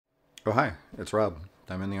Oh, hi, it's Rob.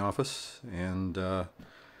 I'm in the office, and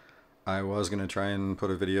I was going to try and put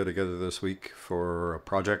a video together this week for a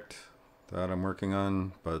project that I'm working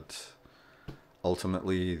on, but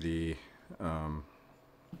ultimately um,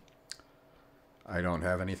 I don't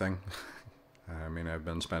have anything. I mean, I've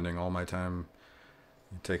been spending all my time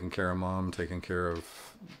taking care of mom, taking care of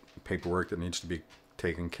paperwork that needs to be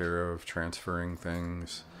taken care of, transferring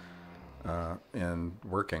things, and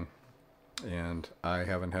working. And I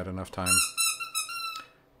haven't had enough time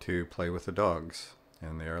to play with the dogs,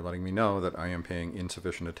 and they are letting me know that I am paying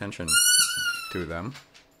insufficient attention to them.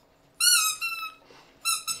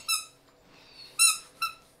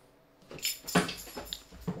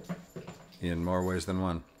 In more ways than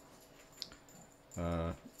one.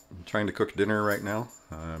 I'm trying to cook dinner right now.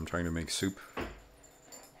 I'm trying to make soup.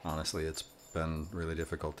 Honestly, it's been really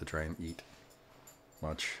difficult to try and eat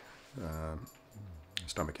much.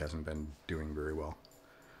 Stomach hasn't been doing very well.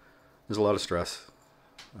 There's a lot of stress,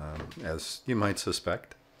 as you might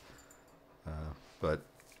suspect. But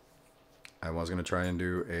I was going to try and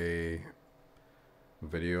do a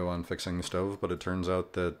video on fixing the stove, but it turns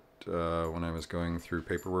out that when I was going through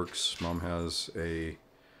Paperworks, Mom has a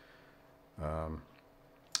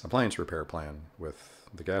appliance repair plan with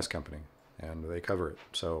the gas company, and they cover it.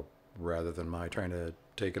 So rather than my trying to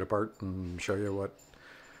take it apart and show you what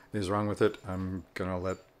is wrong with it, I'm gonna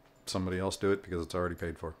let somebody else do it because it's already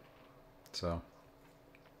paid for. So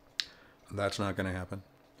that's not going to happen.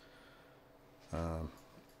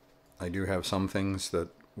 I do have some things that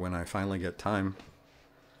when I finally get time,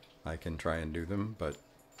 I can try and do them, but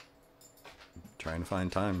trying to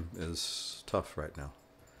find time is tough right now.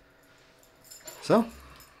 So,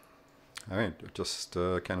 alright, just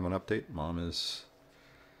kind of an update. Mom is,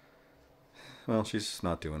 well, she's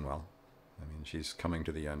not doing well. I mean, she's coming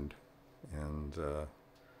to the end, and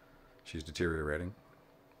she's deteriorating.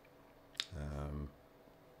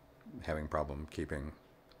 Having problem keeping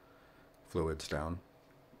fluids down,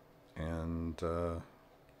 and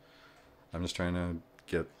I'm just trying to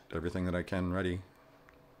get everything that I can ready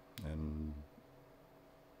and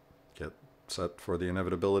get set for the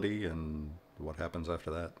inevitability and what happens after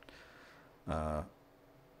that.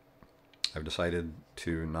 I've decided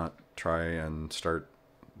to not try and start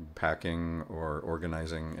packing or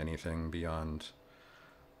organizing anything beyond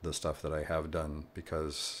the stuff that I have done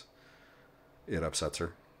because it upsets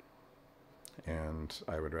her, and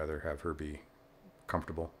I would rather have her be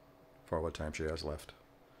comfortable for what time she has left.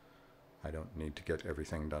 I don't need to get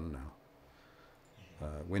everything done now.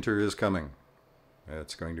 Winter is coming.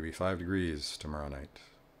 It's going to be 5 degrees tomorrow night,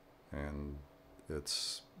 and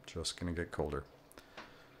it's just going to get colder.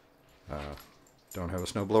 Don't have a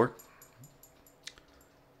snowblower.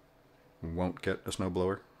 Won't get a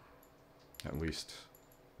snowblower, at least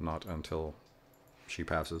not until she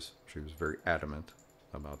passes. She was very adamant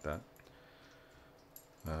about that.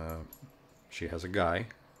 She has a guy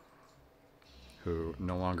who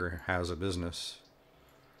no longer has a business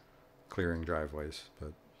clearing driveways,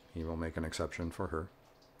 but he will make an exception for her.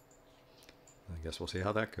 I guess we'll see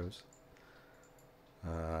how that goes.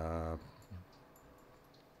 Other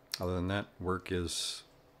than that, work is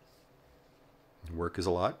a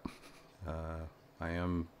lot. I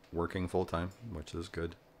am working full time, which is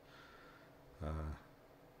good.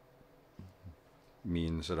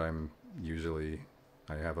 Means that I end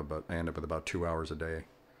up with about 2 hours a day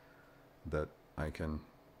that I can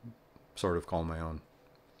sort of call my own,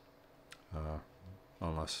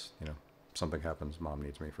 unless something happens, mom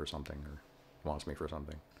needs me for something or wants me for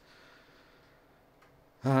something.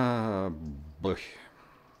 So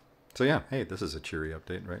yeah, hey, this is a cheery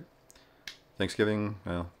update, right? Thanksgiving,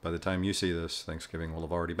 well, by the time you see this, Thanksgiving will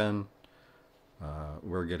have already been.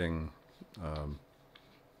 We're getting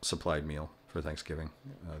supplied meal for Thanksgiving.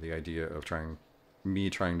 The idea of trying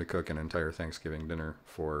to cook an entire Thanksgiving dinner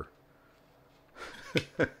for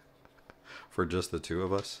for just the two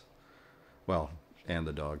of us, well, and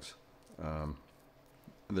the dogs.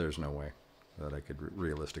 There's no way that I could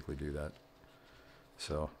realistically do that.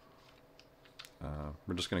 So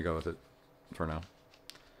we're just going to go with it for now.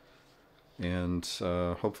 And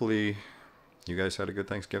hopefully you guys had a good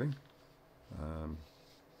Thanksgiving.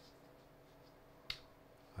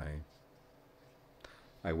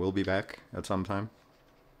 I will be back at some time.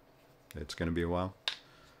 It's going to be a while.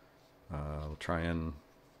 I'll try and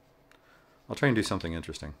do something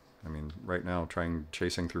interesting. I mean, right now,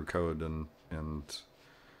 chasing through code and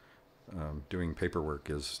doing paperwork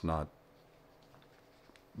is not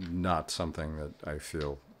something that I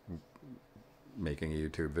feel making a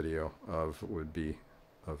YouTube video of would be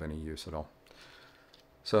of any use at all.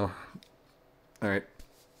 So, all right,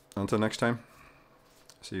 until next time,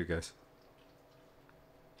 See you guys.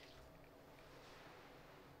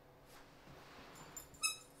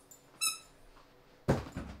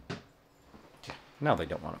 Now they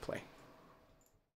don't want to play.